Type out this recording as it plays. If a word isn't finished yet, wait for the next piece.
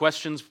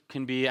questions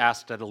can be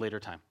asked at a later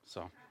time.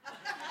 So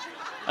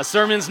a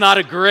sermon's not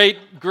a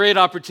great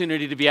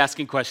opportunity to be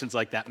asking questions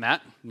like that,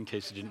 Matt, in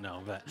case you didn't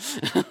know. But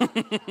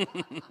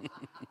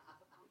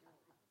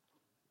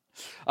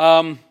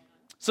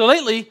so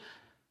lately,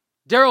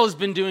 Daryl has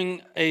been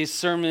doing a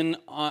sermon,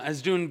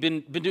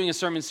 been doing a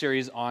sermon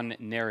series on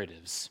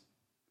narratives.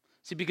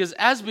 See, because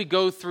as we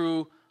go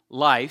through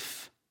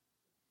life,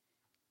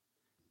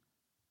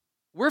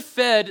 we're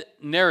fed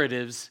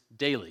narratives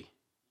daily,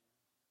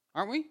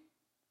 aren't we?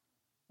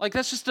 Like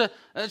it's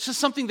just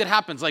something that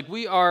happens. Like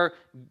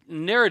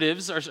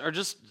narratives are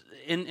just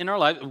in our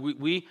life.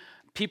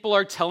 People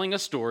are telling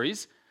us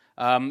stories.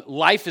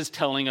 Life is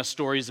telling us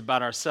stories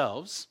about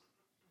ourselves.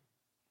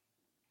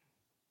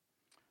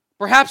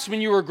 Perhaps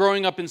when you were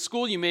growing up in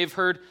school, you may have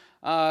heard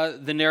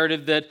the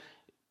narrative that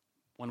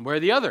one way or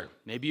the other.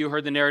 Maybe you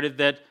heard the narrative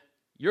that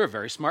you're a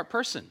very smart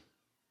person.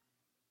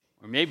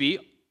 Or maybe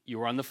you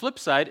were on the flip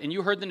side and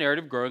you heard the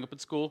narrative growing up at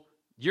school,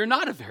 you're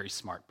not a very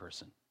smart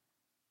person.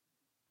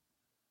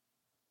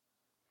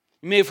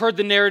 You may have heard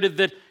the narrative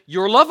that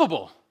you're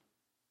lovable.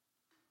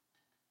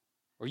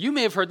 Or you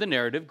may have heard the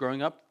narrative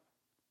growing up,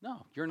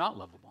 no, you're not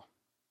lovable.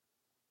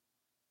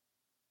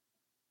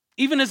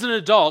 Even as an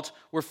adult,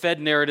 we're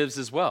fed narratives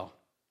as well.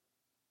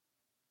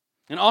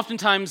 And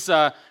oftentimes,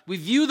 we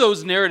view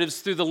those narratives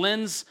through the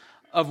lens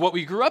of what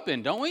we grew up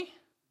in, don't we?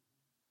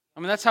 I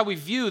mean, that's how we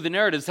view the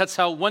narratives. That's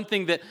how one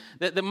thing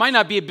that might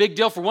not be a big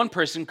deal for one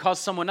person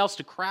caused someone else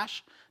to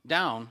crash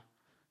down,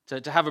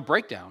 to have a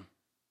breakdown.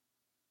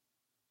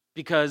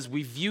 Because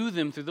we view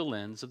them through the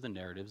lens of the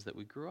narratives that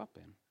we grew up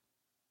in.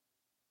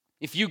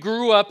 If you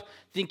grew up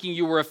thinking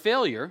you were a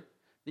failure,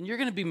 then you're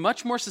going to be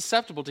much more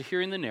susceptible to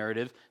hearing the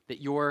narrative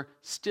that you're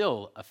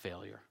still a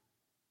failure.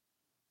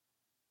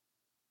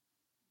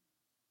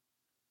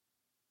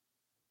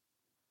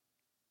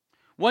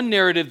 One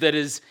narrative that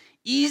is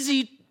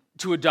easy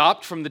to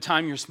adopt from the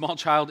time you're a small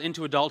child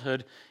into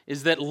adulthood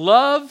is that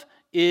love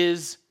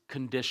is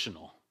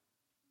conditional.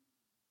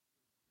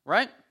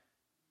 Right?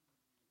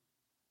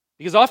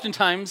 Because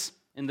oftentimes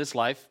in this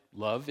life,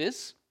 love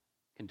is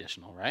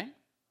conditional, right?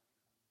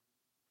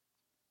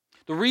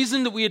 The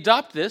reason that we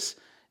adopt this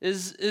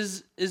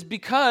is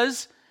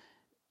because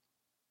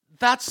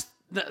that's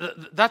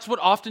what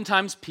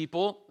oftentimes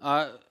people,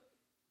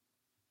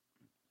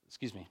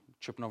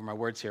 tripping over my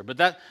words here, but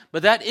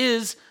that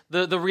is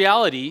the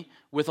reality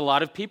with a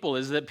lot of people,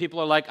 is that people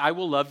are like, I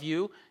will love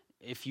you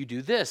if you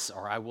do this,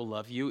 or I will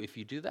love you if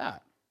you do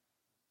that.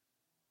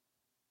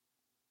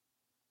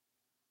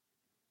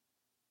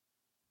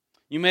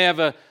 You may have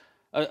a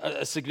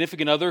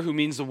significant other who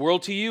means the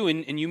world to you,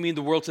 and you mean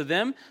the world to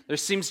them. There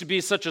seems to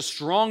be such a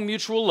strong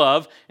mutual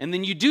love, and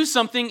then you do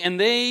something and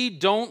they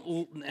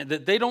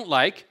don't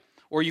like,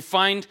 or you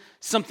find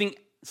something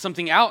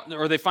out,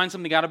 or they find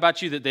something out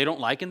about you that they don't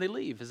like, and they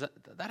leave.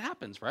 That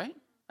happens, right?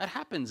 That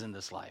happens in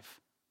this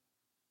life.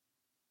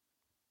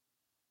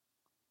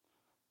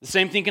 The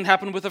same thing can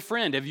happen with a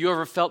friend. Have you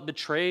ever felt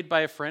betrayed by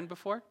a friend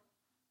before?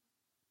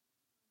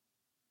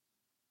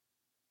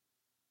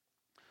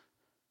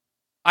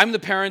 I'm the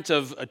parent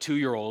of a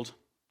 2-year-old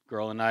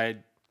girl, and I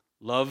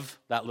love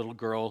that little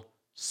girl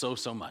so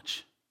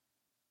much.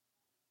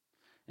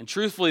 And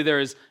truthfully,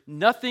 there is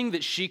nothing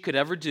that she could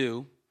ever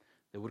do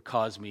that would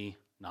cause me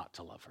not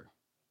to love her.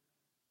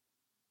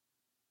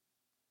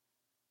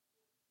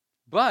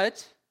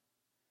 But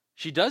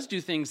she does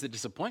do things that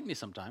disappoint me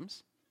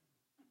sometimes.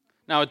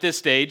 Now, at this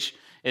stage,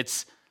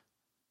 it's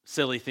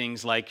silly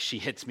things like she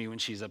hits me when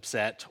she's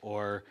upset,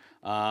 or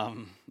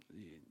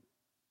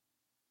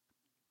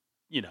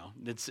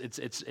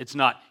it's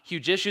not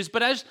huge issues,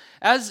 but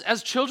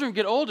as children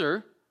get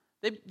older,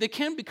 they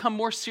can become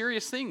more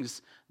serious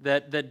things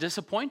that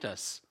disappoint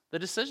us, the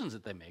decisions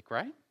that they make,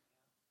 right?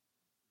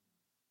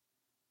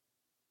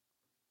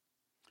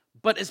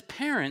 But as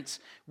parents,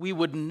 we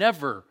would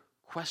never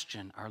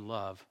question our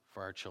love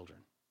for our children.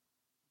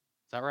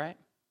 Is that right?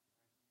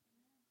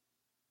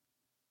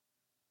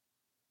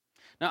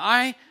 Now,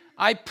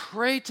 I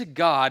pray to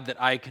God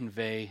that I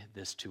convey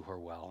this to her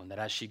well, and that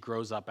as she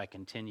grows up, I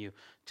continue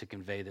to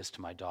convey this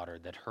to my daughter,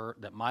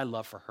 that my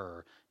love for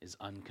her is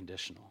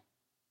unconditional.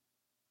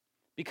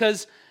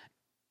 Because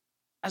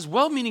as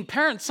well-meaning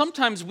parents,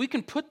 sometimes we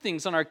can put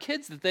things on our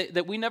kids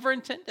that we never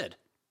intended.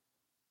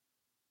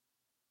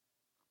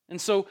 And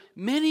so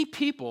many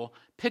people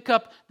pick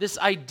up this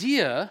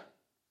idea,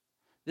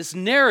 this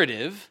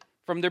narrative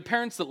from their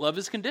parents that love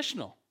is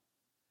conditional,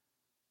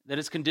 that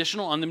it's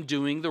conditional on them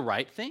doing the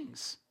right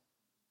things.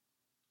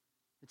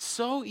 It's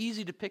so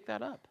easy to pick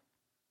that up.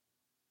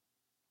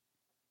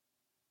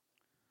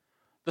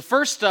 The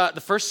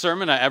first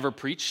sermon I ever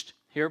preached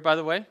here, by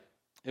the way,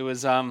 it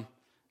was I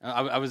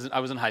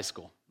was in high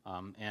school,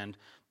 and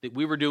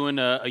we were doing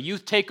a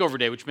youth takeover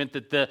day, which meant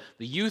that the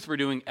youth were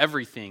doing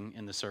everything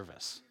in the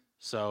service.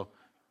 So,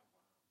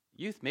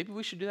 youth, maybe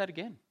we should do that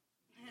again.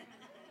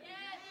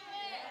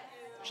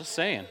 Just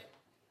saying.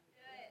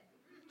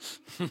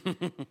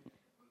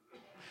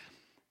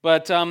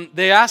 But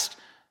they asked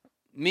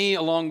me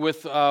along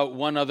with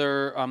one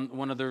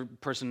other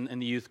person in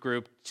the youth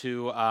group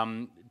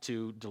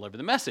to deliver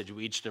the message.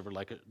 We each delivered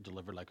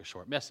like a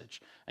short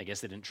message. I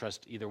guess they didn't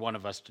trust either one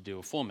of us to do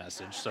a full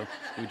message, so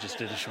we just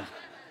did a short.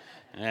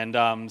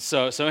 And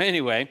so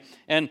anyway,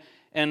 and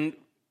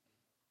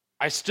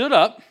I stood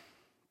up.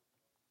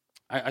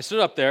 I stood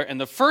up there, and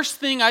the first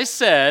thing I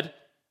said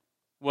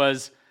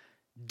was,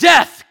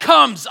 "Death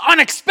comes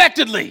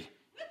unexpectedly."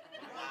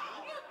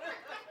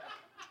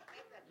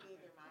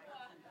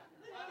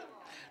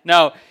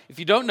 Now, if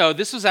you don't know,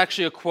 this was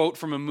actually a quote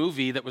from a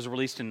movie that was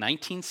released in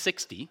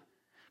 1960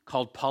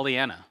 called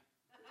Pollyanna.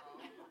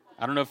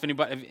 I don't know if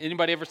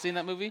anybody ever seen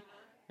that movie?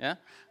 Yeah?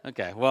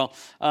 Okay. Well,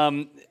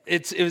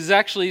 it was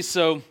actually,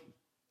 so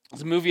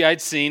it's a movie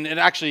I'd seen, and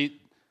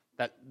actually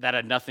that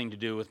had nothing to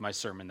do with my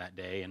sermon that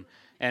day,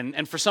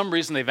 and for some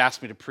reason they've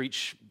asked me to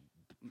preach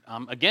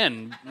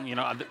again,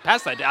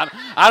 past that day.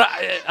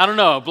 I don't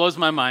know. It blows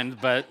my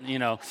mind, but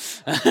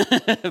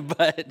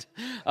but it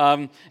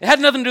had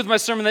nothing to do with my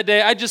sermon that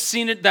day. I'd just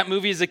seen that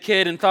movie as a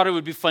kid and thought it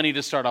would be funny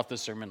to start off the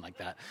sermon like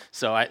that.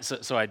 So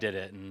I did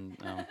it, and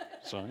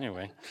so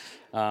anyway.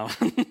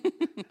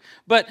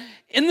 But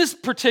in this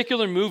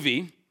particular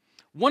movie,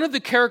 one of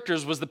the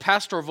characters was the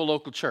pastor of a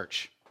local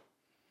church.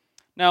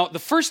 Now, the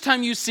first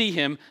time you see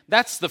him,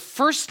 that's the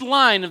first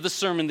line of the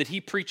sermon that he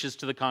preaches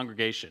to the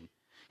congregation.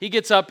 He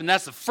gets up, and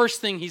that's the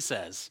first thing he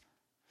says.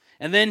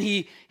 And then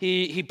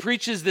he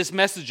preaches this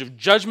message of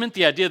judgment,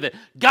 the idea that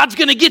God's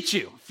going to get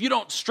you if you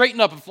don't straighten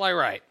up and fly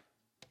right.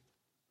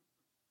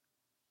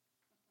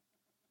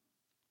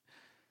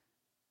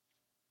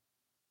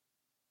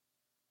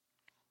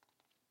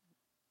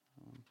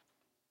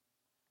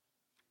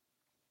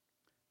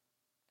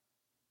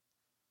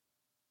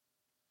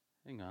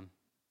 Hang on.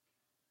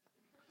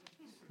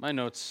 My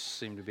notes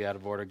seem to be out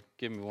of order.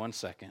 Give me 1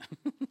 second.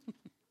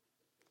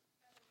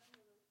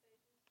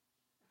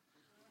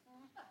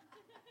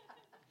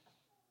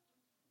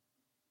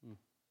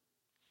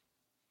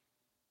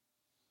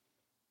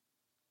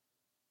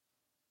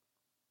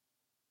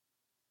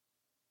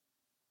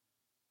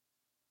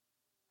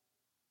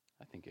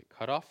 I think it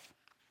cut off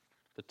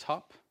the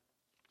top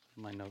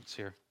of my notes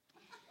here.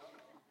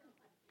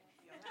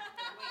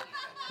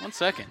 1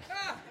 second.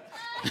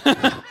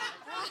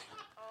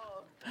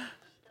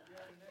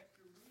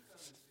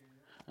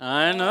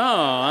 I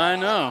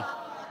know.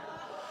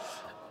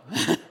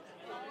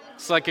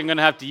 It's like I'm going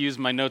to have to use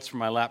my notes from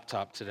my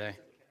laptop today.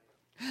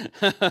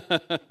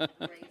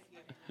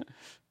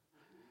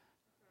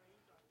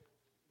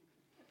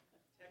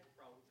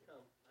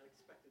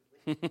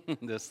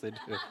 Yes, they do.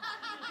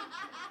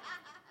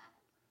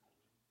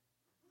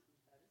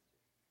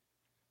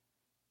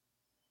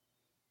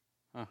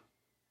 Huh.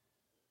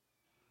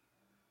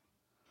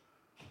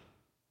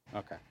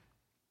 Okay.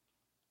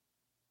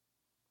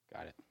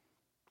 Got it.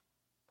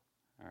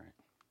 All right.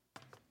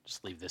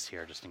 Just leave this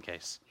here just in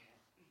case.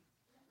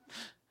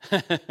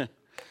 But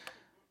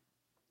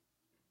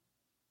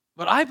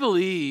I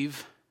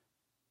believe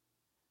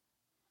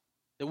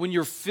that when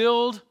you're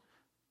filled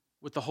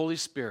with the Holy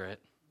Spirit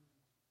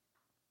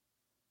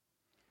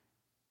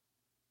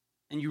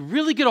and you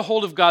really get a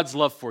hold of God's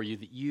love for you,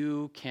 that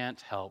you can't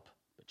help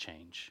but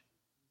change.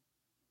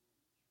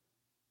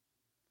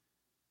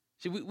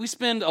 See, we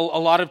spend a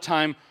lot of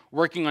time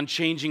working on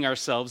changing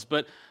ourselves,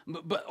 but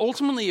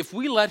ultimately, if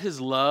we let His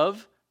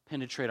love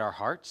penetrate our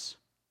hearts,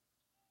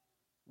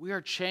 we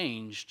are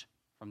changed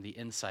from the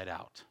inside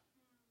out.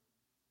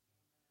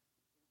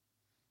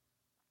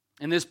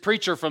 And this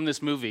preacher from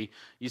this movie,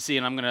 you see,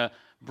 and I'm going to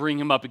bring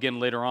him up again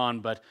later on,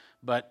 but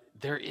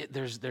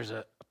there's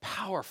a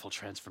powerful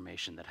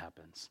transformation that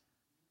happens.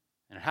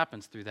 And it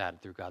happens through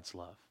God's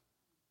love.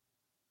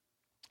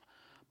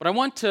 But I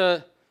want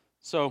to,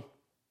 so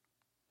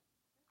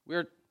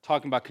we're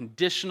talking about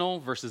conditional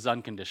versus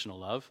unconditional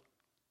love.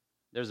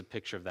 There's a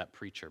picture of that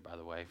preacher, by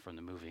the way, from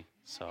the movie.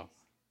 So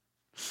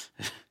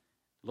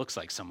looks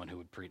like someone who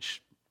would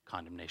preach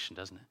condemnation,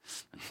 doesn't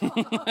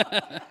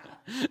it?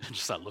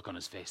 Just that look on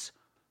his face.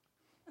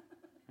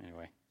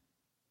 Anyway,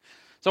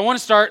 so I want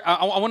to start.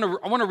 I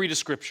want to read a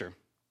scripture.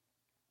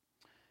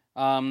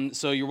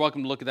 So you're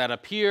welcome to look at that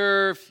up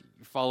here. If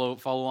you follow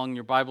along in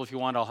your Bible if you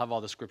want. I'll have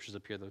all the scriptures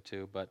up here though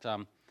too. But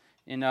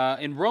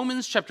in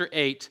Romans chapter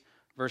 8,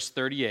 verse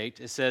 38,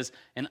 it says,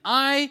 "And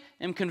I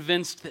am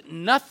convinced that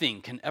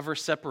nothing can ever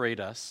separate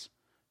us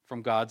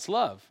from God's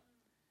love.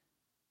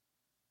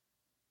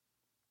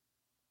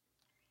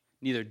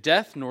 Neither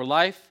death nor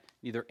life,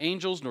 neither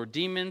angels nor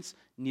demons,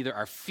 neither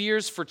our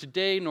fears for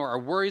today nor our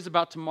worries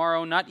about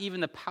tomorrow, not even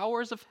the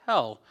powers of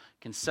hell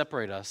can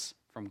separate us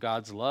from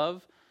God's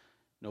love.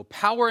 No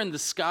power in the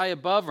sky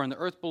above or in the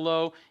earth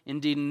below,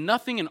 indeed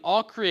nothing in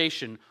all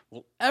creation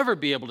will ever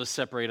be able to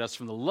separate us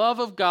from the love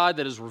of God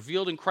that is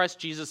revealed in Christ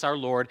Jesus our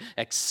Lord,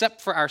 except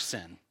for our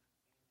sin."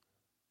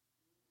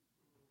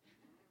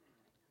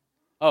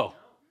 Oh,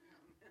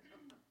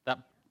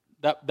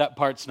 that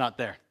part's not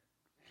there.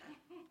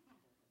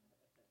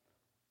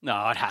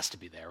 No, it has to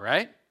be there,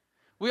 right?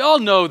 We all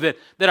know that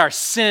our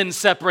sin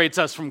separates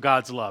us from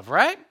God's love,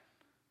 right?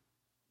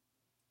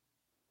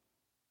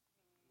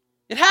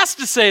 It has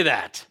to say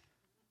that.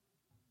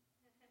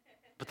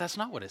 But that's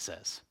not what it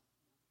says.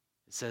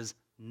 It says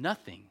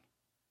nothing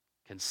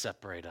can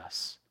separate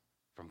us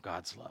from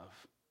God's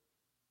love.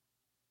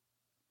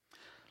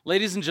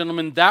 Ladies and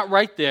gentlemen, that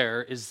right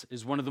there is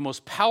one of the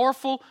most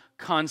powerful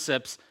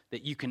concepts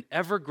that you can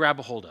ever grab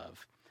a hold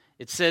of.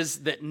 It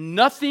says that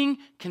nothing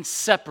can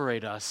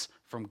separate us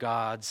from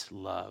God's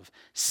love.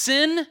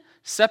 Sin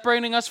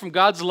separating us from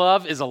God's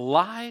love is a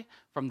lie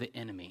from the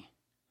enemy.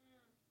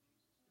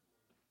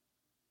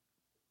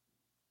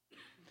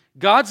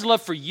 God's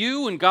love for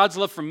you and God's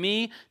love for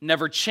me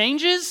never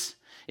changes.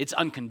 It's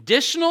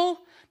unconditional.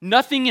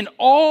 Nothing in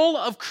all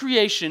of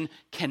creation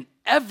can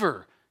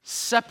ever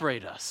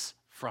separate us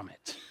from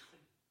it.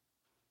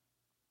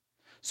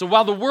 So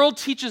while the world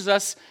teaches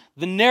us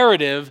the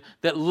narrative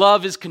that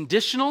love is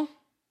conditional,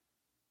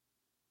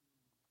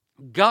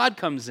 God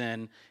comes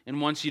in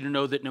and wants you to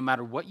know that no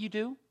matter what you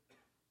do,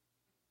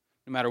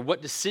 no matter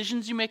what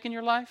decisions you make in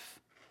your life,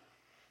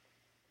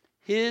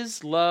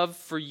 His love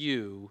for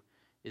you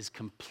is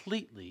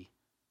completely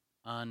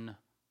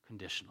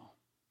unconditional.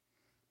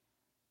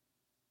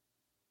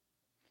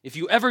 If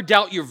you ever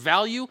doubt your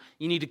value,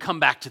 you need to come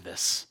back to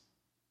this.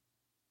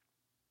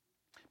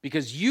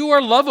 Because you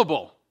are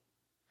lovable,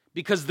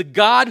 because the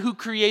God who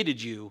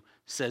created you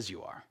says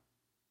you are.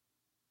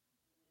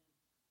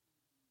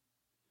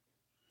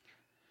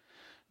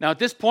 Now, at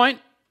this point,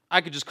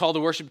 I could just call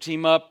the worship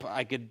team up.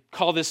 I could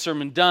call this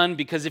sermon done,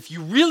 because if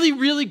you really,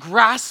 really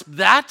grasp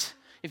that,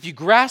 if you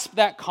grasp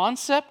that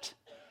concept,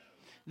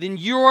 then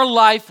your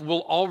life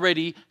will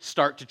already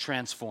start to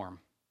transform.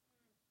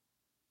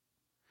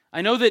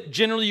 I know that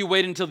generally you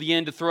wait until the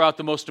end to throw out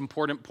the most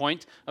important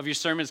point of your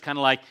sermon. It's kind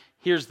of like,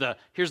 here's the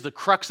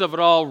crux of it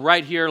all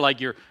right here, like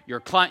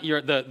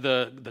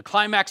the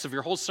climax of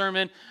your whole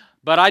sermon,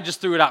 but I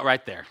just threw it out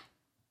right there.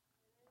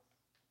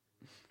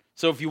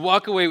 So if you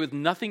walk away with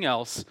nothing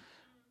else,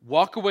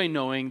 walk away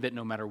knowing that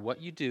no matter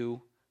what you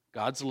do,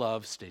 God's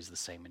love stays the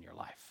same in your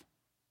life.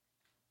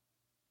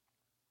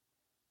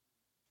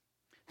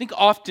 I think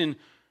often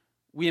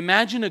we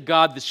imagine a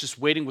God that's just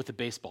waiting with a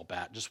baseball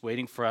bat, just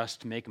waiting for us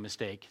to make a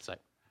mistake. It's like,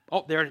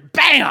 oh, there,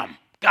 bam,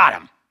 got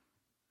him.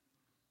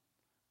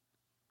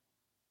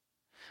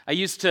 I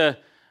used to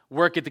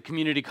work at the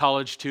community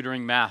college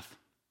tutoring math,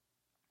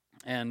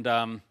 and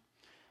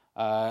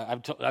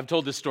I've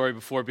told this story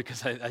before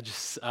because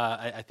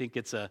I think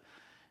it's a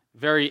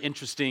very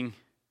interesting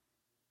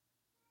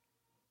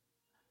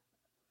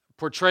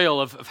portrayal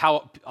of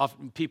how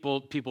often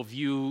people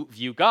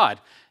view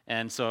God.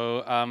 And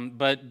so,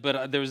 but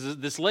there was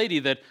this lady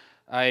that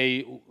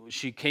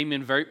she came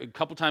in a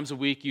couple times a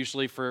week,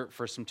 usually for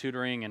some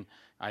tutoring, and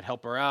I'd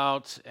help her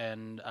out,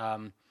 and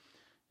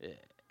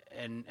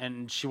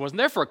she wasn't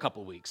there for a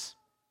couple weeks.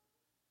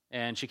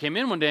 And she came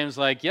in one day and was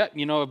like, yeah,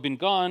 I've been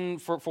gone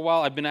for a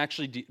while. I've been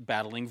actually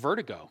battling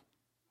vertigo.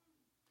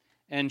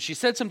 And she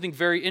said something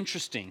very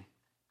interesting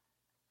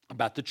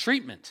about the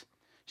treatment.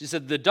 She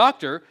said the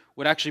doctor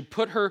would actually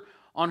put her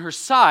on her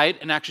side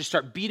and actually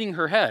start beating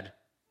her head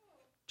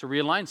to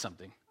realign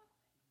something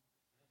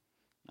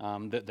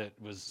that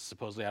was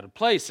supposedly out of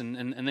place.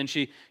 And then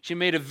she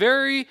made a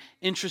very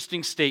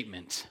interesting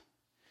statement.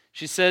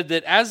 She said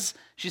that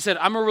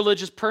I'm a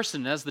religious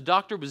person. As the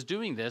doctor was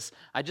doing this,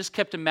 I just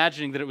kept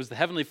imagining that it was the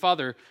Heavenly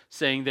Father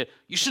saying that,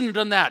 you shouldn't have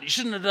done that, you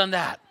shouldn't have done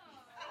that.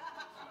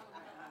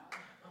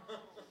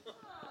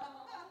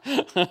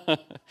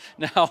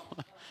 Now,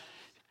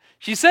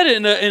 she said it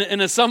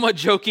in a somewhat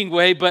joking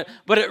way, but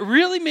it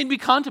really made me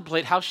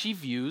contemplate how she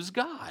views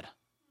God.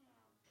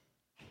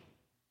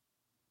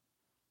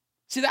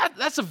 See,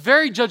 that's a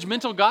very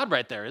judgmental God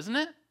right there, isn't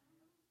it?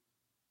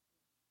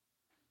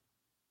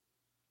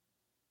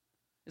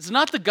 It's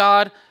not the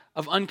God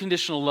of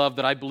unconditional love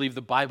that I believe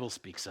the Bible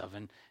speaks of,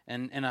 and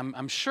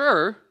I'm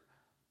sure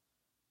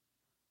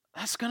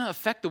that's going to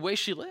affect the way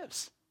she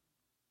lives.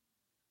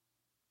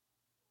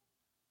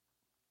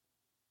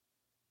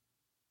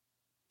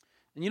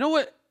 And you know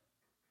what?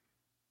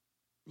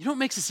 You know what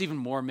makes this even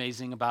more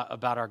amazing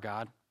about our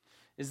God?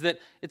 Is that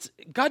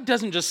God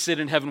doesn't just sit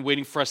in heaven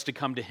waiting for us to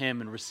come to Him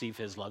and receive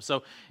His love.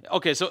 So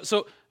He's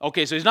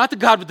not the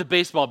God with the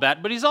baseball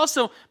bat, but He's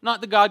also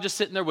not the God just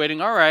sitting there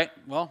waiting. All right,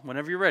 well,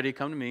 whenever you're ready,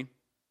 come to me.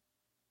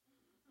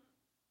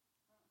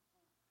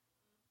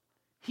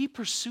 He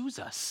pursues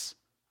us.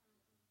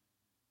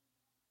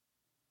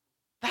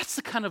 That's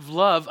the kind of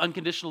love,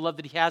 unconditional love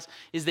that He has,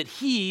 is that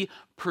He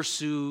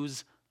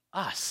pursues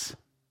us.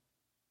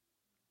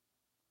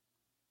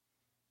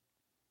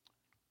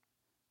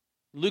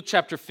 Luke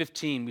chapter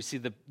 15, we see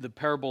the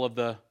parable of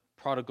the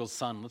prodigal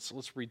son.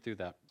 Let's read through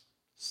that.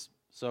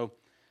 So it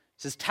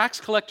says, tax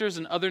collectors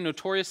and other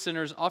notorious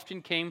sinners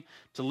often came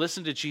to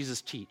listen to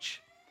Jesus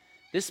teach.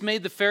 This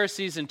made the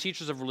Pharisees and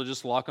teachers of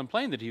religious law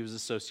complain that He was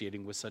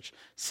associating with such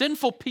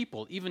sinful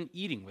people, even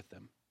eating with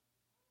them.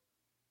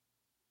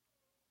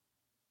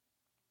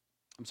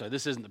 I'm sorry,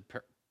 this isn't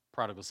the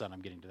prodigal son.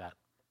 I'm getting to that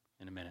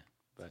in a minute.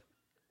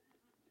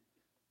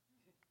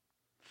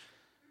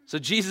 So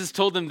Jesus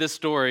told them this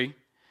story.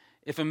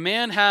 If a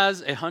man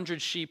has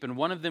 100 sheep and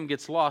one of them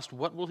gets lost,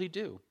 what will he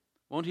do?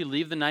 Won't he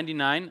leave the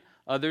 99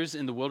 others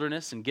in the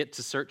wilderness and get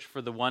to search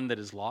for the one that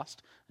is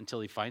lost until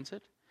he finds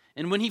it?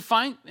 And when he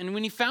found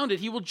it,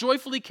 he will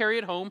joyfully carry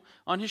it home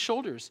on his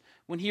shoulders.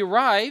 When he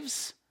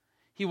arrives,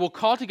 he will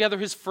call together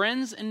his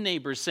friends and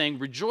neighbors, saying,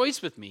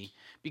 "Rejoice with me,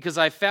 because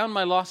I found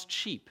my lost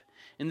sheep."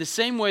 In the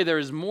same way, there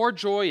is more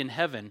joy in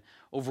heaven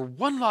over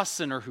one lost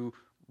sinner who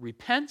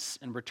repents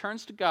and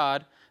returns to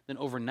God than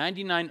over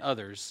 99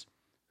 others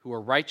who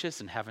are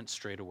righteous and haven't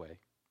strayed away.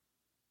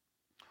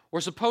 Or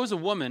suppose a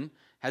woman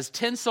has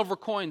 10 silver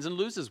coins and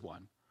loses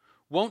one.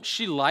 Won't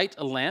she light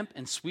a lamp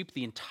and sweep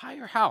the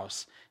entire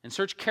house and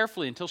search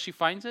carefully until she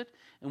finds it?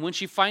 And when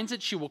she finds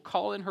it, she will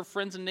call in her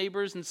friends and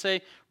neighbors and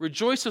say,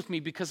 "Rejoice with me,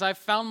 because I've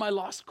found my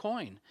lost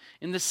coin."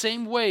 In the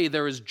same way,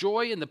 there is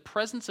joy in the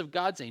presence of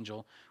God's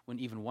angel when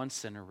even one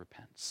sinner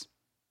repents.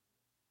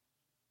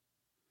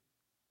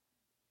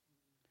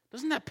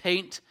 Doesn't that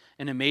paint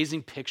an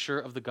amazing picture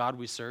of the God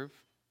we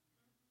serve?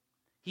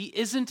 He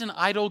isn't an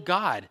idle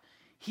God.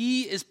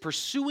 He is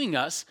pursuing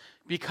us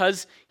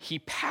because he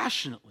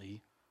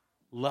passionately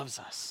loves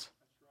us.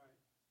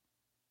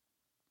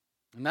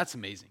 And that's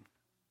amazing.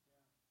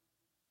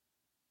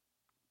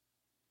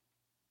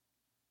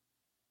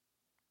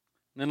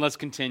 And then let's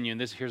continue.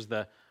 And here's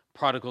the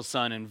prodigal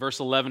son. In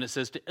verse 11, it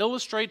says, to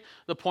illustrate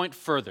the point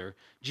further,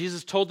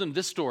 Jesus told them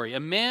this story. A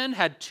man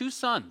had 2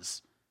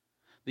 sons.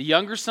 The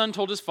younger son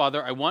told his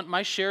father, "I want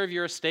my share of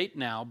your estate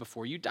now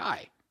before you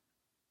die."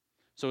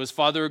 So his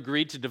father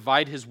agreed to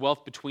divide his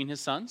wealth between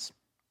his sons.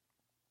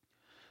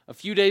 A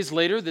few days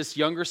later, this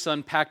younger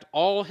son packed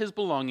all his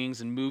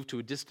belongings and moved to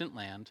a distant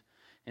land,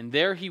 and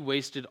there he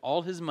wasted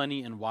all his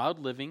money in wild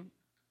living.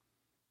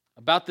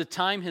 About the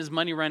time his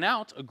money ran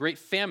out, a great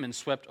famine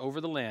swept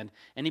over the land,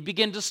 and he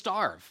began to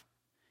starve.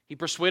 He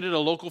persuaded a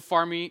local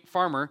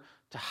farmer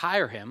to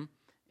hire him,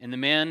 and the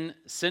man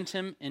sent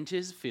him into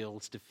his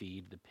fields to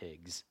feed the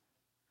pigs.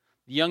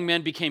 The young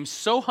man became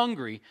so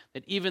hungry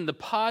that even the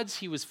pods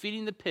he was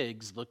feeding the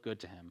pigs looked good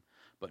to him,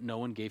 but no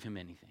one gave him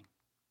anything.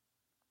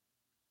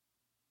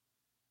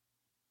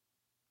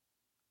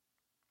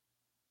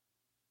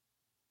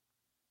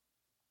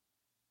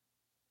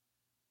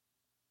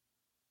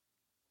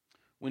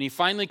 When he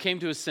finally came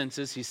to his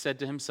senses, he said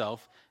to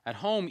himself, "At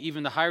home,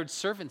 even the hired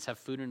servants have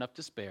food enough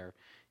to spare,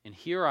 and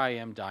here I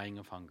am dying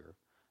of hunger.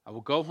 I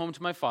will go home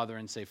to my father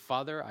and say,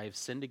 'Father, I have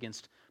sinned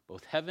against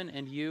both heaven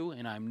and you,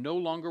 and I am no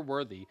longer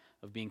worthy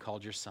of being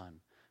called your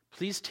son.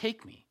 Please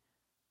take me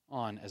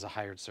on as a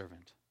hired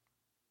servant.'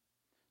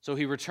 So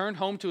he returned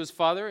home to his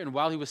father, and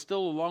while he was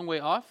still a long way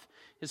off,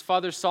 his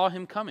father saw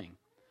him coming.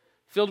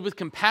 Filled with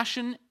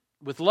compassion,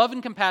 with love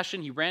and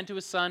compassion, he ran to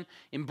his son,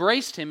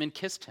 embraced him, and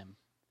kissed him.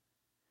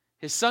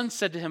 His son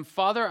said to him,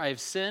 'Father, I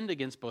have sinned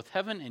against both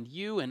heaven and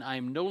you, and I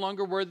am no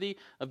longer worthy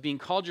of being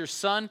called your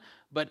son.'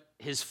 But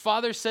his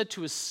father said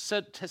to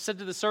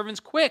the servants,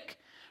 'Quick,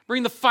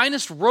 bring the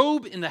finest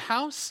robe in the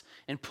house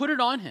and put it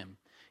on him.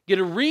 Get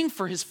a ring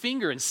for his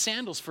finger and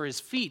sandals for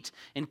his feet,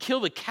 and kill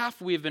the calf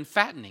we have been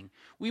fattening.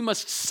 We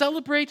must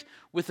celebrate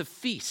with a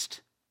feast.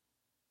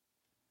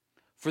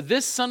 For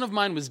this son of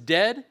mine was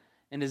dead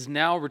and is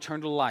now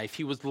returned to life.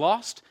 He was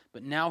lost,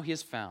 but now he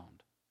is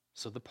found.'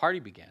 So the party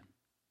began.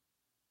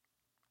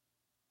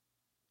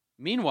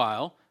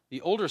 Meanwhile,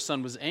 the older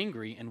son was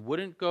angry and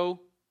wouldn't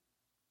go.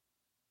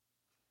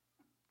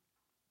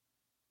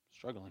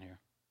 Struggling here.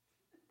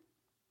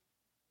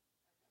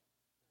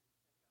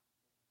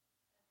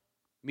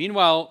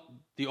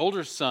 Meanwhile, the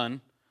older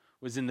son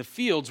was in the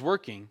fields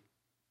working.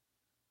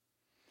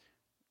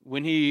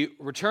 When he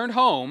returned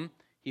home,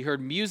 he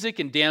heard music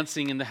and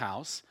dancing in the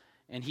house,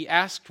 and he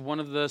asked one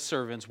of the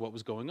servants what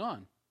was going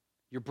on.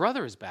 'Your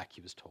brother is back,'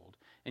 he was told,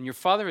 'and your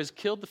father has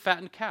killed the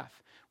fattened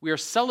calf. We are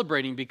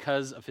celebrating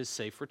because of his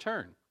safe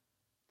return.'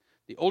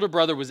 The older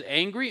brother was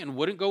angry and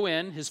wouldn't go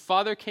in. His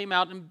father came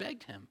out and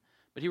begged him.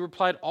 But he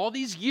replied, 'All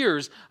these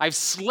years I've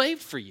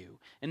slaved for you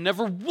and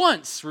never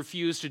once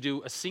refused to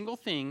do a single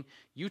thing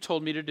you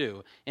told me to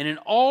do. And in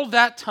all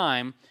that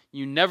time,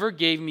 you never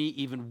gave me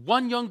even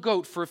one young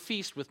goat for a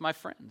feast with my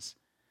friends.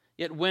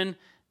 Yet when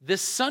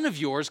this son of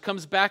yours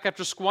comes back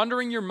after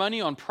squandering your money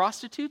on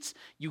prostitutes,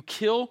 you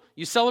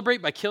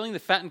celebrate by killing the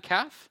fattened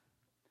calf?'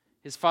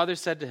 His father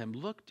said to him,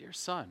 'Look, dear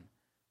son,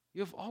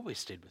 you have always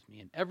stayed with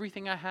me, and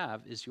everything I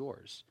have is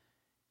yours.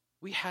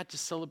 We had to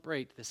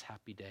celebrate this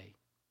happy day.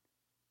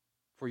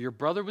 For your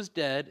brother was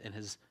dead and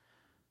has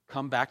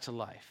come back to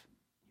life.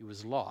 He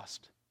was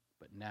lost,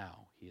 but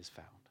now he is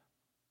found.'"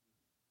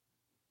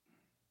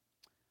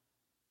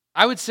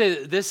 I would say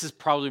that this is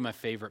probably my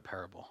favorite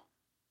parable.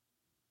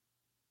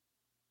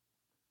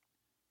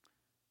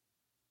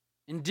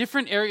 In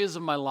different areas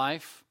of my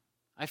life,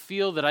 I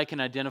feel that I can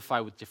identify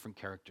with different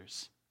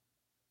characters.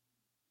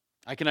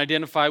 I can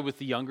identify with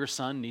the younger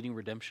son needing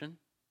redemption.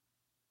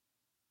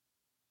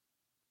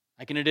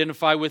 I can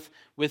identify with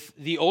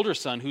the older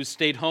son who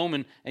stayed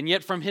home, and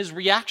yet from his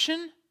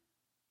reaction,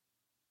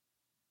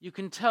 you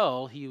can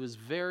tell he was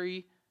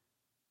very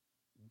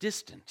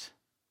distant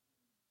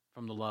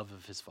from the love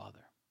of his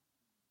father.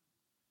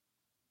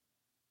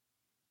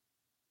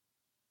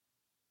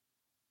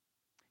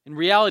 In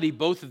reality,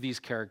 both of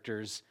these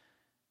characters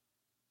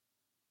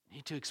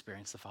need to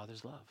experience the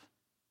Father's love.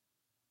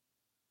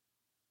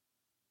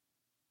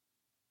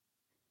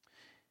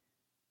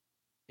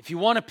 If you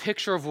want a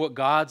picture of what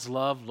God's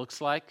love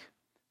looks like,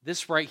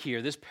 this right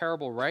here, this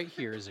parable right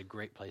here is a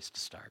great place to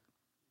start.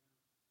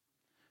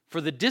 For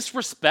the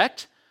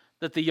disrespect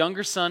that the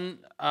younger son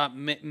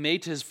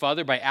made to his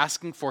father by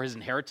asking for his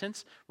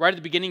inheritance, right at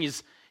the beginning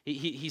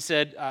he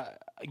said,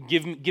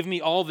 give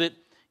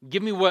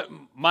me what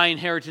my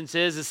inheritance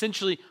is.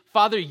 Essentially,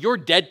 Father, you're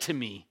dead to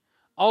me.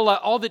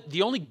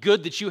 The only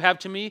good that you have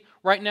to me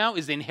right now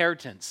is the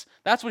inheritance.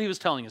 That's what he was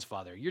telling his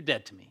father. You're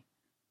dead to me.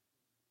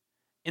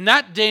 In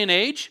that day and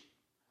age,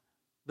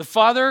 the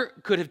father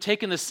could have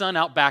taken the son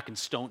out back and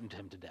stoned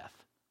him to death.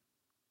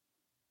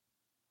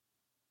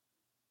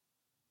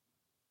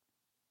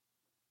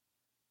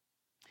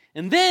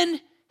 And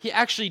then he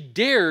actually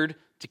dared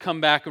to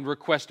come back and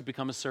request to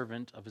become a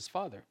servant of his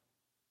father.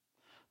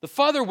 The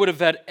father would have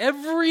had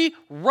every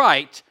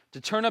right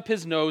to turn up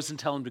his nose and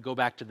tell him to go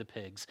back to the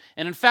pigs.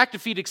 And in fact,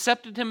 if he'd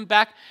accepted him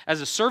back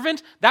as a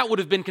servant, that would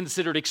have been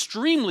considered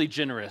extremely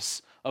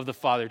generous of the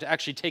father to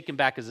actually take him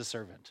back as a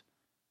servant.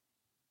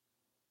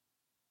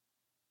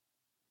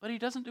 But he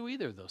doesn't do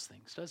either of those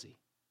things, does he?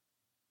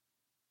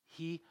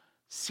 He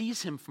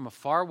sees him from a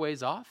far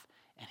ways off,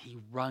 and he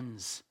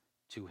runs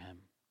to him.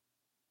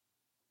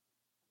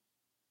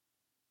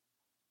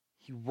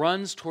 He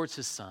runs towards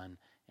his son,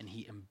 and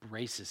he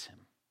embraces him.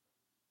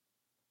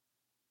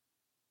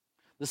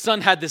 The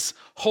son had this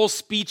whole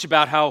speech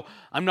about how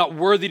I'm not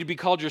worthy to be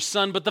called your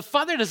son, but the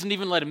father doesn't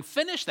even let him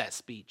finish that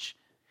speech.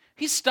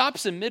 He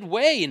stops him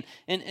midway,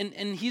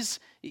 and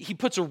he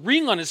puts a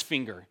ring on his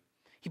finger.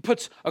 He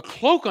puts a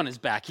cloak on his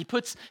back. He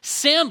puts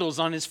sandals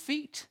on his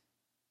feet.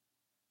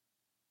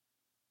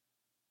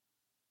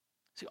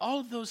 See, all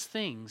of those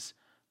things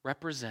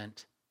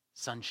represent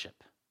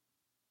sonship.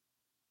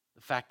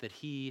 The fact that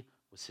he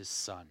was his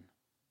son.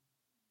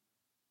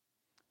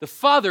 The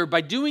father,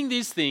 by doing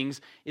these things,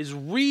 is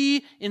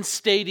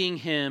reinstating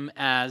him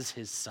as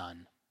his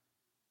son.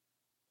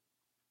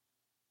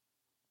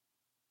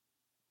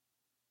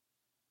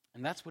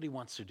 And that's what he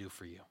wants to do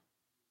for you.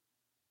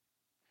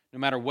 No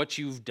matter what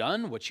you've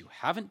done, what you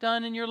haven't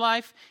done in your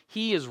life,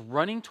 he is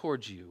running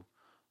towards you,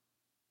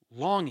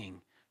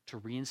 longing to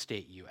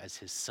reinstate you as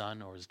his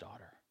son or his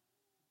daughter.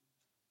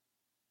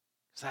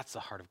 Because that's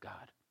the heart of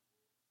God.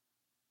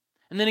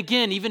 And then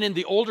again, even in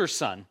the older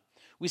son,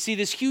 we see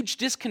this huge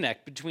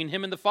disconnect between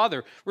him and the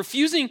father.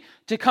 Refusing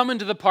to come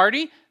into the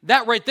party,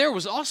 that right there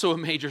was also a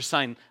major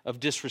sign of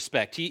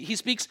disrespect. He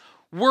speaks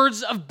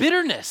words of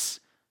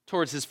bitterness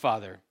towards his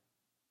father.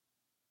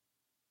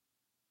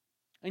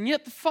 And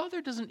yet the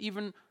father doesn't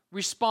even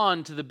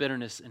respond to the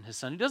bitterness in his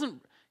son.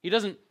 He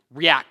doesn't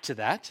react to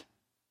that.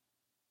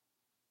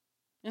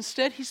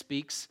 Instead, he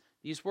speaks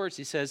these words.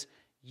 He says,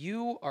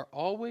 "You are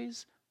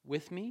always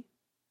with me.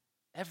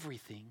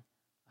 Everything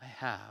I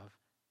have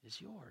is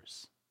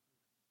yours."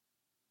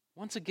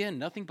 Once again,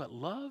 nothing but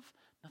love,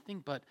 nothing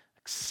but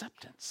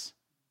acceptance.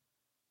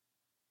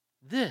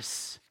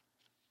 This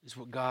is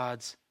what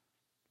God's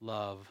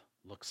love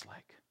looks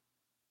like.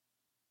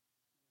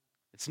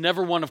 It's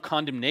never one of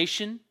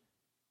condemnation.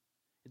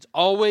 It's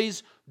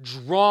always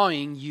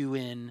drawing you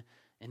in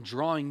and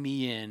drawing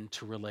me in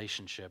to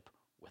relationship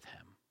with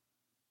him.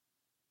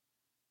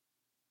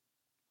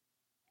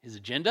 His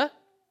agenda?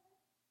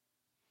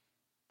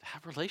 To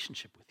have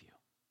relationship with you.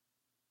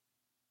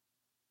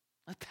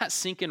 Let that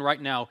sink in right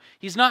now.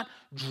 He's not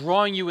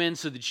drawing you in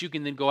so that you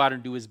can then go out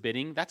and do his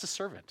bidding. That's a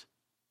servant.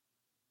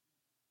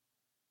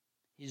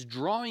 He's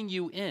drawing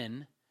you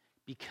in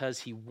because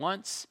he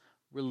wants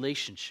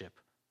relationship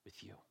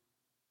with you.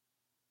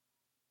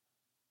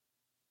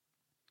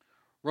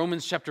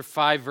 Romans chapter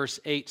 5 verse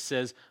 8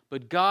 says,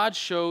 "But God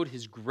showed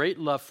his great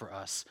love for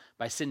us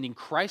by sending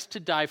Christ to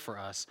die for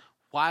us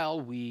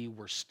while we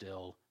were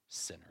still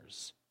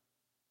sinners."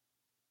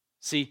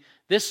 See,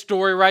 this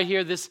story right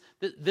here, this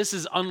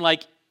is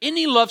unlike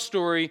any love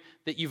story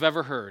that you've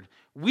ever heard.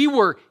 We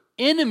were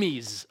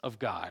enemies of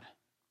God,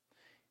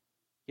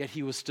 yet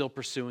he was still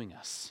pursuing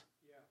us.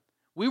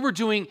 We were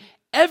doing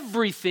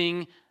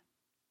everything.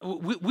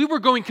 We were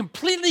going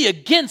completely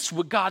against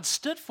what God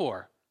stood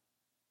for.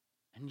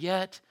 And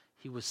yet,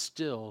 he was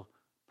still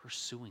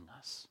pursuing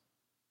us.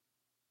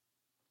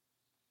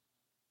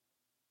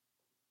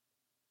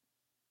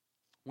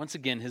 Once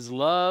again, his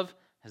love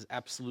has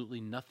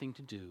absolutely nothing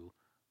to do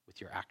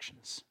with your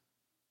actions.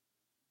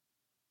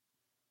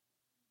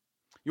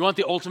 You want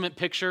the ultimate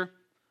picture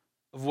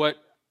of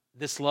what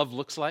this love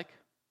looks like?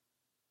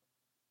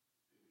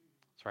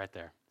 It's right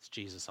there. It's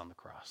Jesus on the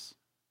cross.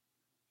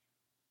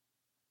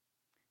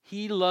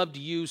 He loved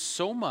you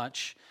so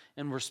much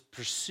and was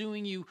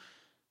pursuing you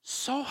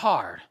so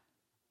hard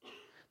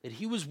that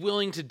he was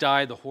willing to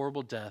die the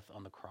horrible death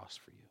on the cross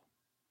for you.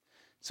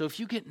 So if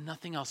you get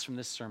nothing else from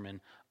this sermon,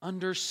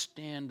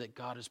 understand that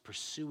God is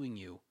pursuing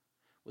you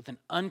with an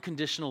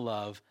unconditional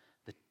love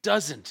that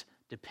doesn't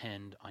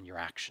depend on your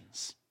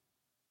actions.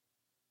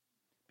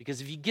 Because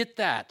if you get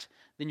that,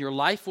 then your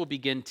life will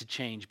begin to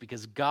change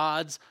because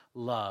God's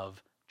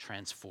love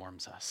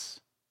transforms us.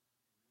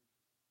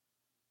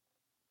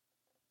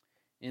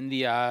 In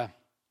the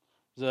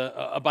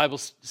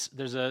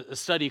there's a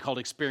study called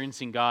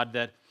Experiencing God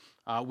that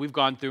we've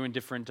gone through in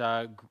different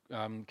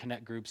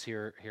connect groups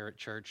here at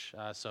church.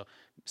 So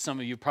some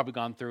of you have probably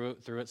gone through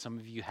it, some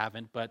of you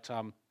haven't. But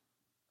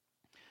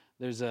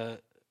there's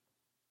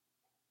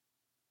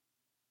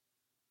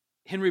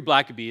Henry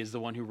Blackaby is the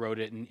one who wrote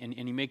it, and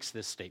he makes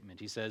this statement.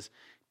 He says,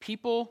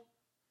 people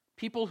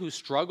who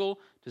struggle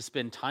to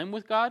spend time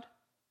with God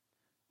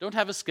don't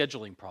have a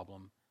scheduling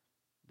problem.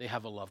 They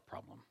have a love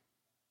problem.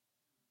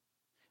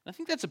 I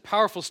think that's a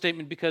powerful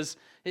statement because,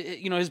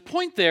 his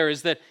point there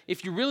is that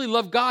if you really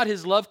love God,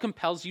 his love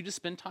compels you to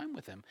spend time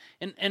with him.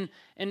 And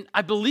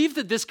I believe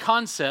that this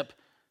concept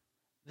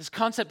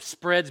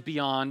spreads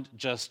beyond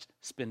just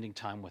spending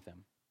time with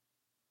him.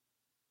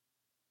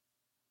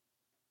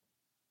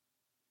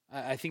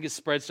 I think it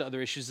spreads to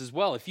other issues as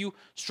well. If you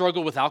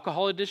struggle with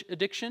alcohol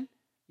addiction,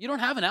 you don't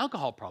have an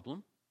alcohol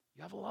problem,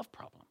 you have a love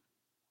problem.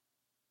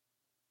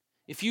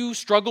 If you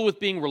struggle with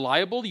being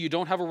reliable, you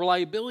don't have a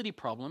reliability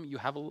problem, you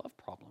have a love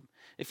problem.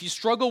 If you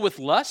struggle with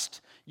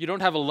lust, you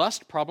don't have a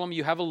lust problem,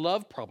 you have a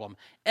love problem.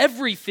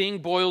 Everything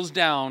boils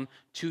down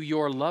to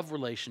your love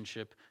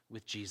relationship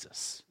with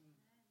Jesus.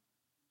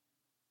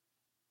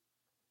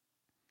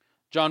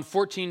 John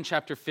 14,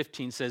 chapter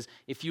 15 says,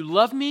 "If you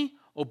love me,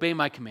 obey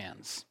my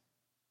commands."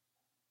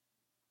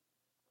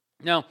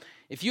 Now,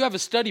 if you have a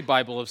study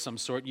Bible of some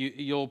sort,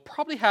 you'll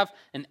probably have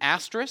an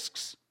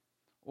asterisk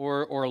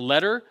or a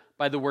letter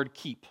by the word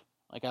keep.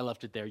 Like I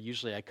left it there.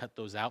 Usually I cut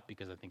those out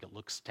because I think it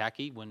looks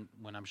tacky when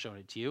I'm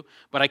showing it to you.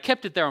 But I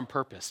kept it there on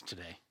purpose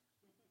today.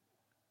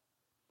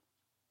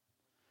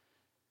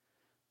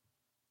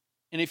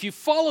 And if you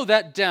follow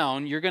that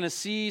down, you're going to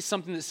see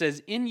something that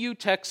says, in you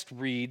text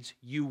reads,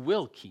 you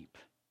will keep.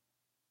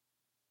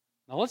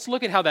 Now let's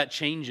look at how that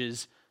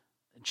changes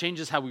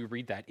how we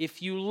read that.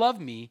 If you love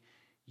me,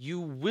 you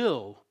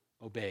will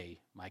obey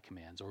my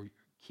commands. Or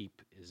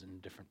keep is in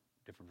different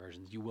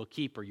versions. You will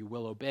keep or you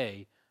will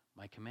obey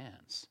my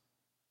commands.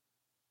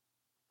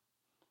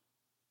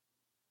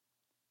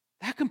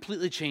 That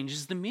completely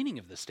changes the meaning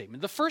of this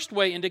statement. The first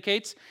way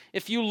indicates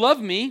if you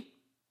love me,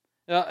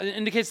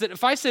 indicates that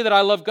if I say that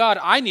I love God,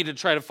 I need to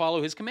try to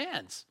follow his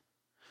commands.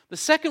 The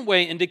second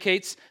way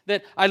indicates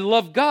that I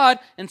love God,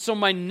 and so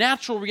my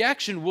natural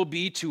reaction will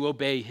be to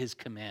obey his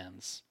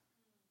commands.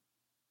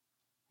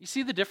 You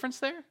see the difference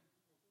there?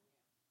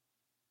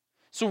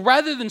 So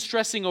rather than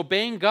stressing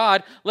obeying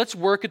God, let's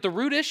work at the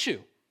root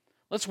issue.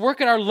 Let's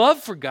work at our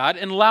love for God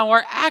and allow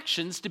our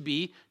actions to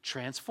be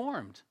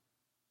transformed.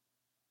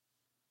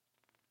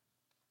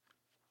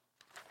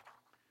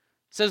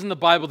 It says in the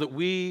Bible that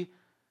we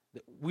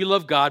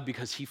love God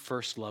because he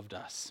first loved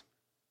us.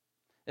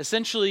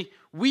 Essentially,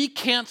 we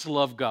can't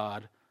love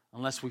God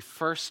unless we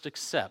first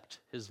accept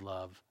his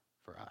love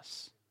for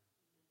us.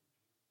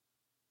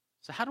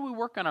 So how do we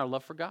work on our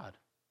love for God?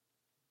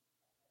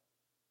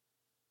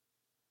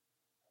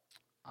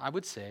 I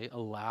would say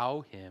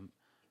allow him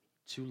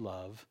to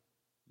love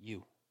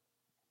you.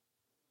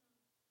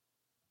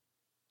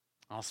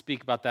 I'll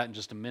speak about that in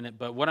just a minute,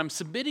 but what I'm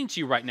submitting to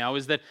you right now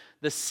is that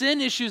the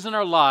sin issues in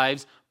our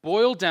lives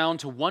boil down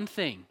to one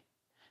thing.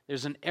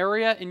 There's an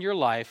area in your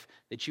life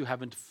that you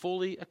haven't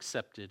fully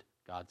accepted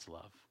God's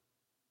love.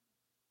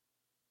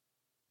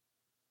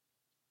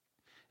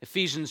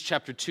 Ephesians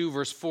chapter 2,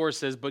 verse 4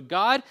 says, "But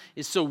God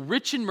is so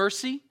rich in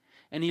mercy,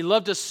 and he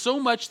loved us so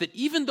much that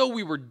even though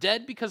we were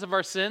dead because of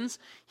our sins,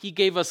 he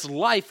gave us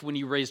life when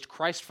he raised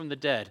Christ from the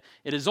dead.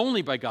 It is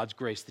only by God's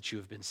grace that you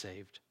have been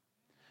saved.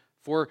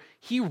 For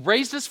he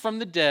raised us from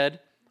the dead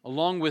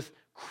along with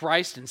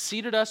Christ and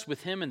seated us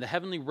with him in the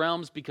heavenly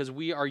realms because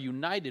we are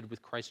united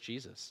with Christ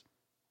Jesus.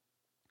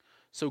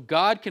 So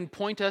God can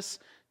point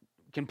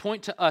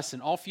to us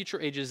in all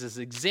future ages as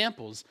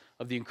examples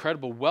of the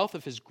incredible wealth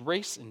of his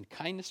grace and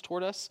kindness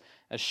toward us,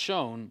 as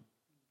shown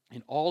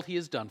in all he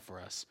has done for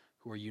us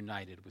who are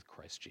united with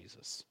Christ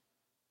Jesus."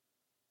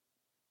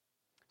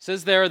 It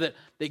says there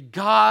that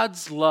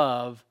God's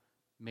love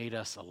made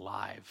us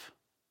alive.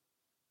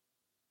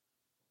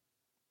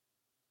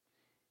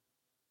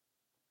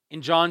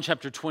 In John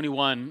chapter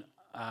 21,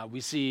 we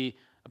see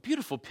a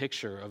beautiful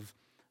picture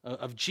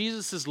of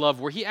Jesus' love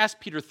where he asked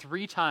Peter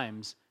 3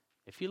 times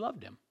if he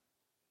loved him.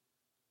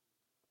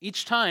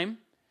 Each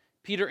time,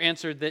 Peter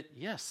answered that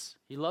yes,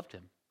 he loved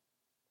him.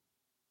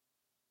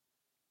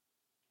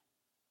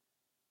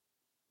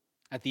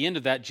 At the end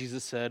of that,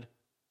 Jesus said,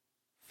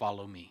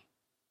 "Follow me."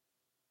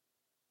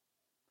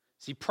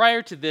 See,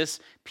 prior to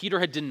this, Peter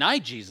had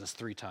denied Jesus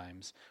 3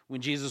 times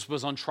when Jesus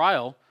was on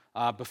trial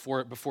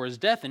before his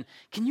death. And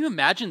can you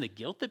imagine the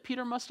guilt that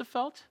Peter must have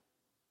felt?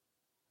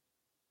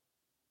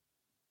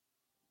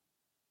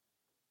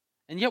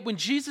 And yet when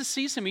Jesus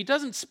sees him, he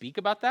doesn't speak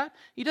about that.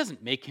 He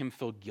doesn't make him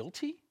feel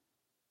guilty.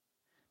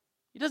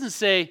 He doesn't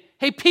say,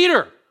 "Hey,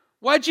 Peter,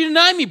 why'd you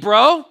deny me,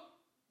 bro?"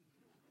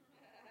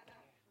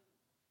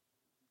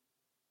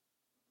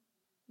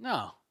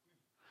 No.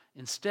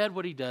 Instead,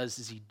 what he does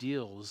is he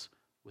deals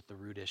with with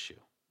the root issue.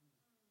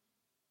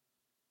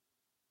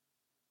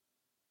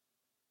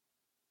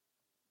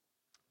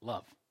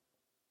 Love.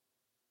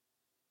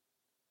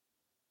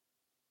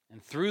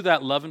 And through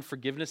that love and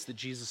forgiveness that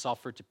Jesus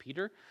offered to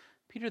Peter,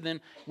 Peter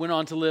then went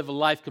on to live a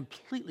life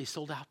completely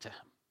sold out to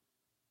him.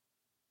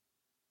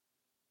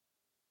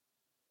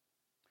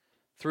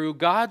 Through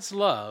God's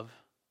love,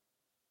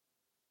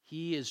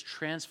 he is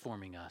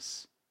transforming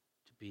us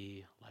to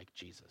be like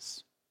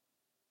Jesus.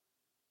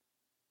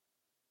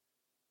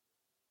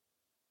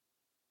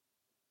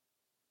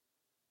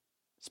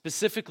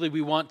 Specifically,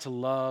 we want to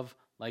love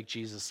like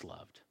Jesus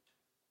loved.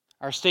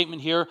 Our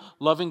statement here,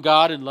 loving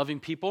God and loving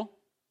people,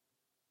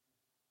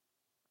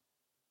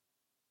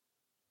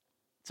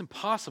 it's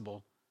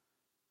impossible.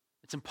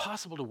 It's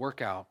impossible to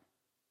work out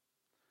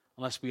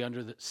unless we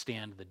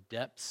understand the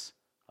depths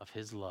of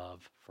his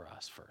love for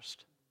us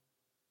first.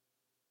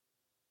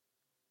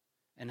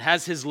 And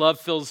as his love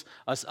fills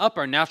us up,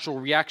 our natural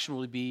reaction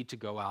will be to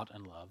go out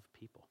and love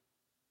people.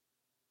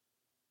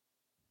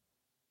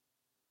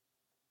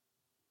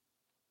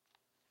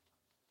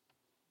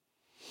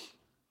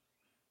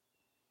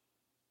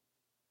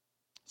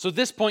 So at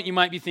this point, you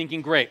might be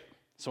thinking, great,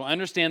 so I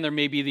understand there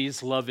may be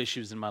these love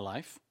issues in my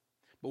life,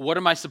 but what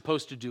am I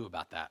supposed to do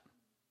about that?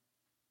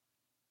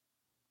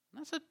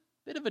 And that's a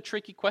bit of a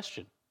tricky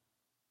question.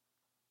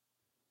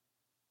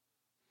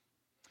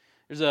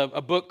 There's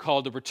a book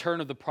called The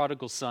Return of the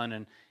Prodigal Son,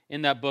 and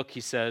in that book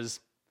he says,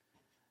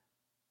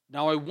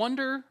 "Now I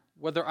wonder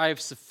whether I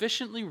have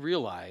sufficiently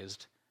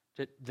realized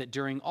that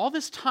during all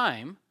this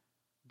time,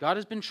 God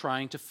has been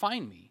trying to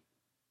find me,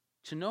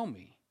 to know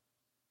me,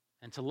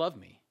 and to love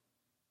me.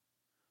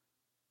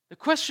 The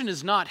question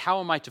is not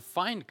how am I to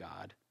find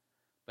God,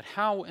 but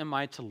how am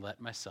I to let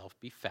myself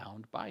be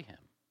found by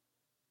him?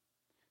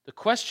 The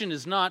question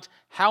is not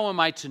how am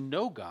I to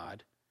know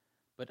God,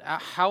 but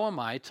how am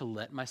I to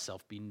let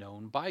myself be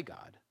known by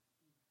God?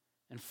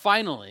 And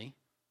finally,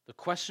 the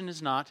question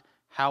is not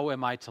how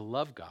am I to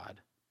love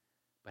God,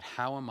 but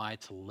how am I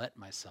to let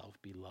myself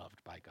be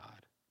loved by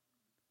God?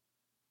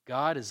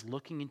 God is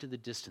looking into the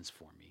distance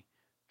for me,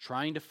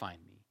 trying to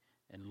find me,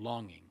 and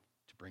longing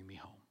to bring me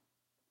home."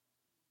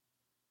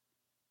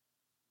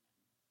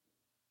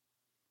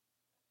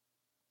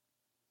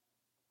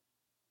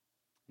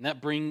 And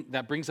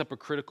that brings up a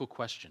critical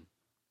question.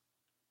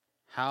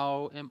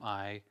 How am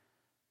I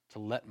to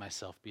let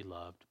myself be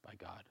loved by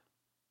God?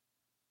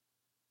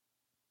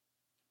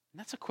 And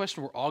that's a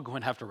question we're all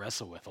going to have to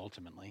wrestle with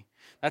ultimately.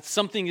 That's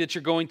something that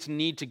you're going to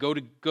need to go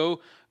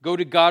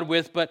to God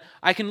with, but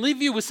I can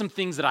leave you with some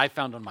things that I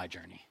found on my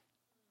journey.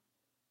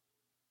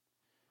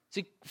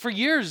 See, for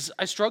years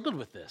I struggled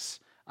with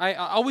this. I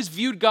always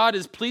viewed God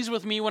as pleased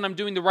with me when I'm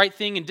doing the right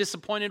thing and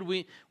disappointed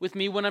with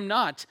me when I'm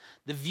not.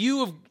 The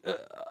view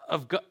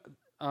of God,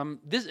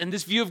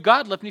 this view of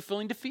God left me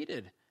feeling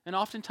defeated and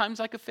oftentimes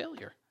like a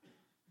failure.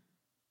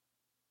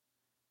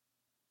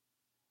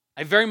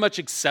 I very much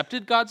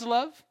accepted God's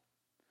love,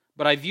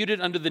 but I viewed it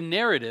under the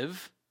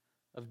narrative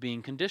of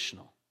being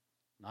conditional,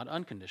 not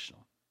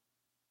unconditional.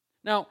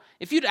 Now,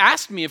 if you'd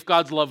asked me if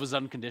God's love was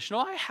unconditional,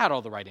 I had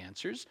all the right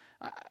answers.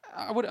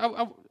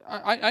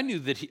 I knew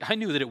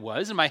that it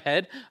was. In my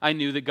head, I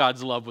knew that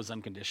God's love was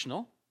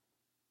unconditional.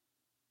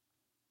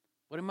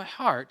 But in my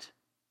heart,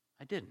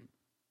 I didn't.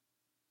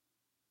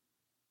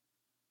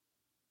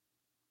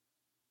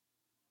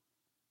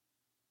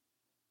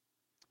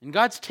 And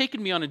God's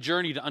taken me on a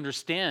journey to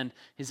understand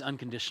his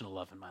unconditional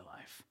love in my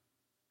life.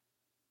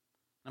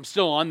 I'm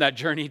still on that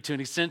journey to an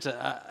extent,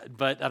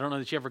 but I don't know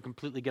that you ever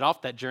completely get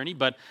off that journey.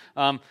 But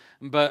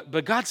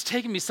God's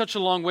taken me such a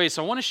long way,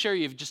 so I want to share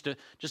you just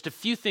a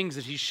few things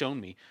that he's shown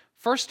me.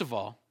 First of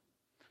all,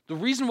 the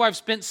reason why I've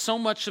spent so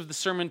much of the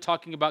sermon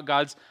talking about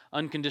God's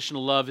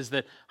unconditional love is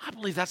that I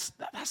believe that's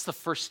the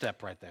first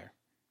step right there.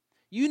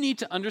 You need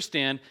to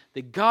understand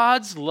that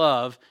God's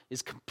love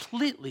is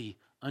completely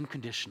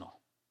unconditional.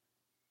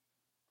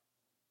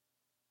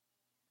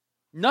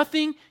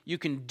 Nothing you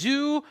can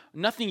do,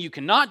 nothing you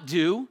cannot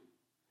do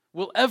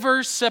will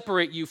ever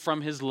separate you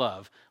from his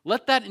love.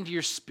 Let that into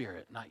your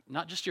spirit,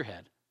 not just your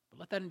head, but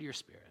let that into your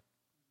spirit.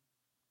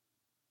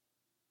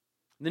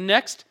 The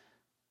next,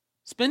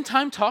 spend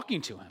time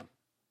talking to him.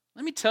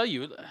 Let me tell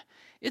you,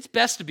 it's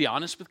best to be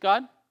honest with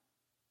God,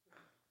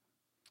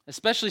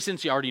 especially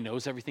since he already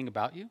knows everything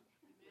about you.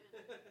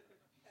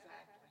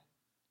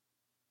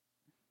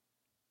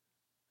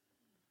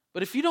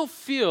 But if you don't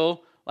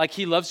feel like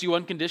he loves you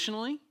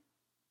unconditionally,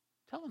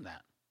 tell him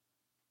that.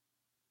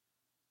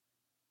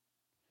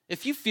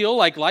 If you feel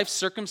like life's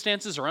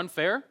circumstances are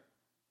unfair,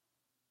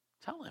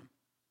 tell him.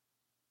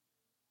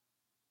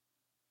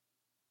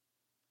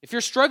 If you're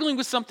struggling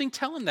with something,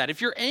 tell him that.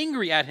 If you're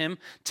angry at him,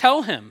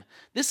 tell him.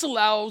 This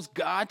allows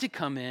God to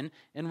come in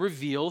and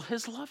reveal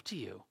his love to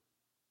you.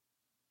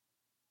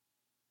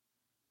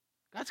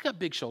 God's got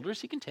big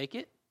shoulders. He can take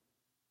it.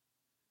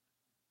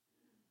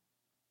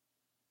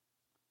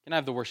 Can I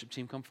have the worship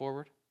team come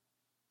forward?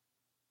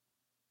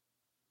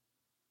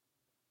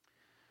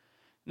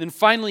 And then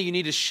finally, you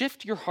need to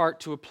shift your heart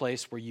to a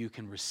place where you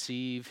can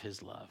receive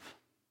his love.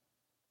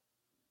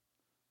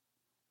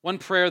 One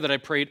prayer that I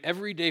prayed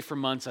every day for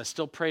months, I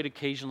still prayed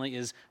occasionally,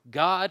 is,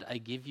 God, I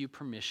give you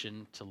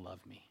permission to love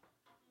me.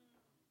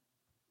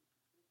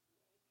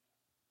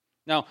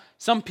 Now,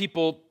 some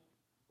people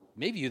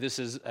may view this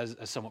as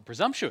somewhat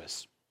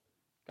presumptuous.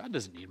 God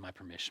doesn't need my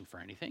permission for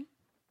anything.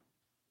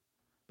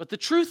 But the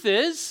truth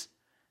is,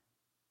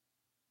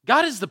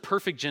 God is the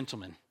perfect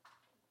gentleman.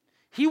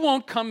 He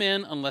won't come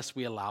in unless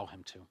we allow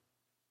him to.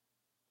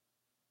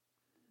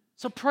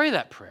 So pray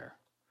that prayer.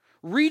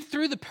 Read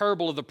through the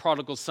parable of the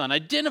prodigal son.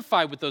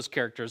 Identify with those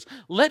characters.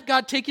 Let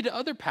God take you to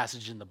other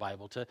passages in the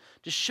Bible to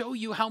show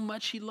you how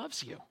much he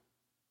loves you.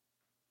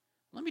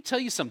 Let me tell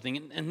you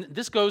something, and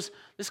this goes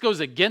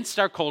against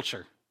our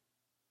culture.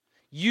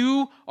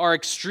 You are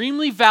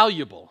extremely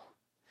valuable,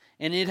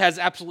 and it has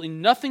absolutely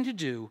nothing to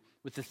do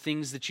with the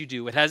things that you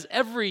do. It has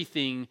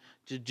everything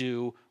to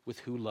do with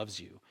who loves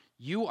you.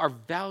 You are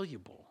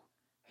valuable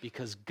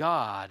because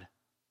God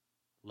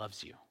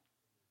loves you.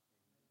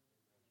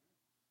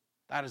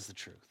 That is the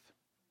truth.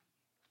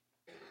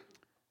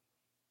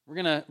 We're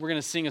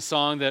gonna sing a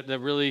song that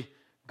really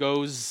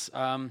goes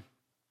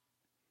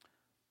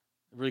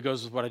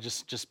with what I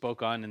just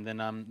spoke on, and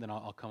then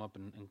I'll come up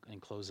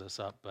and close this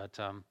up.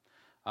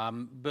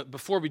 But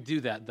before we do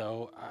that,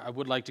 though, I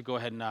would like to go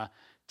ahead and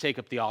take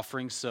up the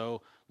offering.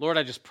 So, Lord,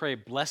 I just pray a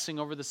blessing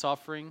over this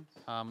offering.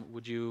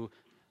 Would you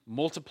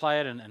multiply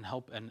it and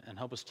help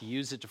us to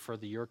use it to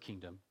further your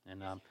kingdom?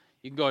 And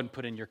you can go ahead and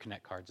put in your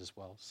Connect cards as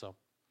well. So,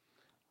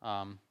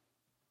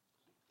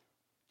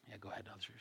 yeah, go ahead, others.